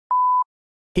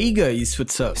Hey guys,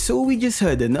 what's up? So we just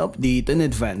had an update on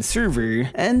Advanced Server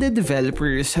and the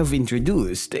developers have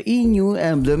introduced a new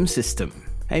emblem system.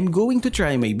 I'm going to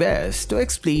try my best to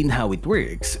explain how it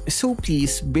works, so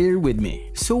please bear with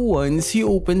me. So once you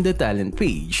open the talent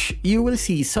page, you will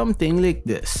see something like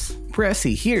this. Press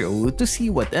a hero to see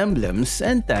what emblems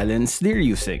and talents they're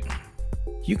using.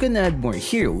 You can add more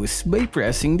heroes by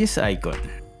pressing this icon.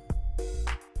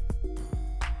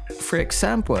 For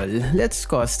example, let's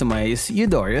customize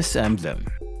Eudora's emblem.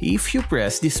 If you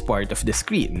press this part of the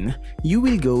screen, you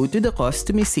will go to the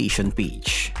customization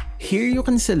page. Here you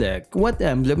can select what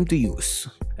emblem to use.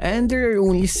 And there are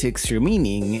only 6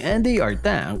 remaining and they are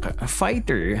Tank,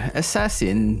 Fighter,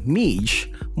 Assassin, Mage,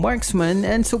 Marksman,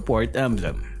 and Support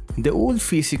emblem. The old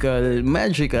Physical,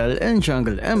 Magical, and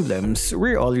Jungle emblems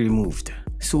were all removed.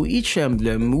 So each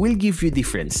emblem will give you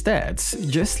different stats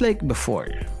just like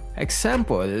before.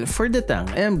 Example, for the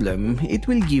Tank emblem, it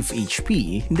will give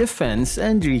HP, Defense,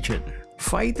 and Regen.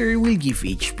 Fighter will give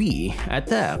HP,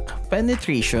 Attack,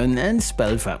 Penetration, and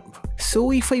Spell Vamp.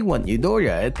 So if I want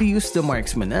Eudora to use the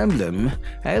Marksman emblem,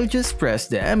 I'll just press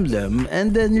the emblem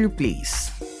and then replace.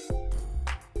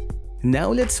 Now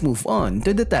let's move on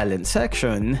to the talent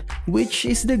section, which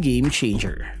is the game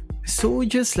changer. So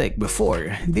just like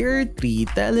before, there are 3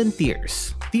 talent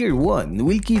tiers. Tier 1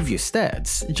 will give you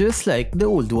stats just like the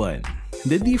old one.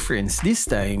 The difference this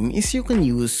time is you can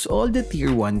use all the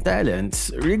tier 1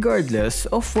 talents regardless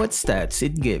of what stats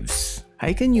it gives.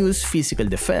 I can use physical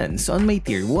defense on my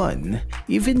tier 1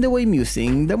 even though I'm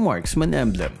using the Marksman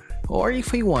emblem. Or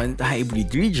if I want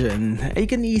hybrid regen, I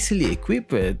can easily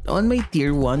equip it on my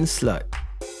tier 1 slot.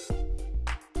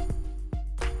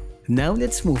 Now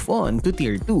let's move on to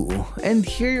tier 2, and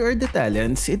here are the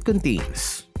talents it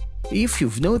contains. If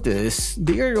you've noticed,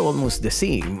 they are almost the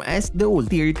same as the old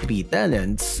tier 3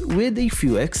 talents with a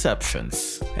few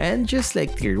exceptions. And just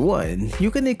like tier 1,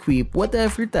 you can equip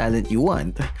whatever talent you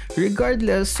want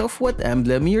regardless of what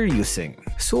emblem you're using.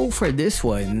 So for this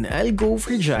one, I'll go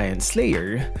for Giant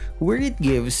Slayer, where it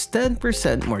gives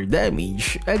 10% more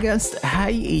damage against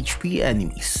high HP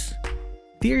enemies.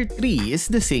 Tier 3 is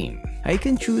the same. I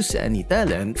can choose any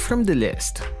talent from the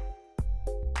list.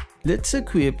 Let's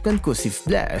equip Concussive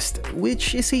Blast,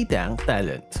 which is a tank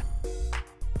talent.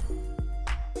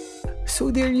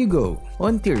 So there you go.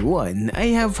 On tier 1,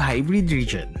 I have Hybrid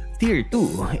Regen. Tier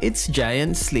 2, it's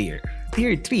Giant Slayer.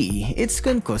 Tier 3, it's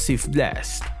Concussive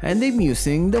Blast. And I'm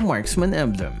using the Marksman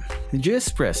emblem.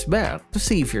 Just press back to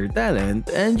save your talent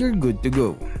and you're good to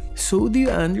go. So do you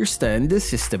understand the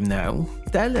system now?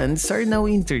 Talents are now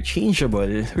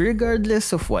interchangeable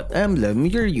regardless of what emblem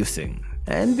you're using.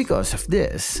 And because of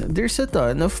this, there's a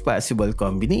ton of possible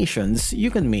combinations you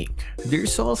can make.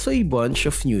 There's also a bunch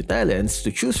of new talents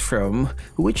to choose from,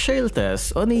 which I'll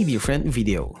test on a different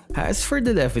video. As for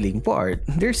the leveling part,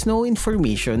 there's no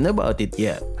information about it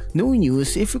yet. No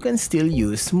news if you can still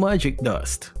use Magic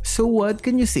Dust. So what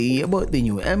can you say about the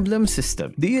new emblem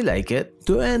system? Do you like it?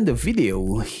 To end the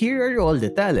video, here are all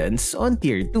the talents on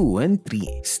tier 2 and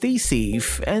 3. Stay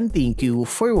safe and thank you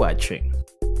for watching.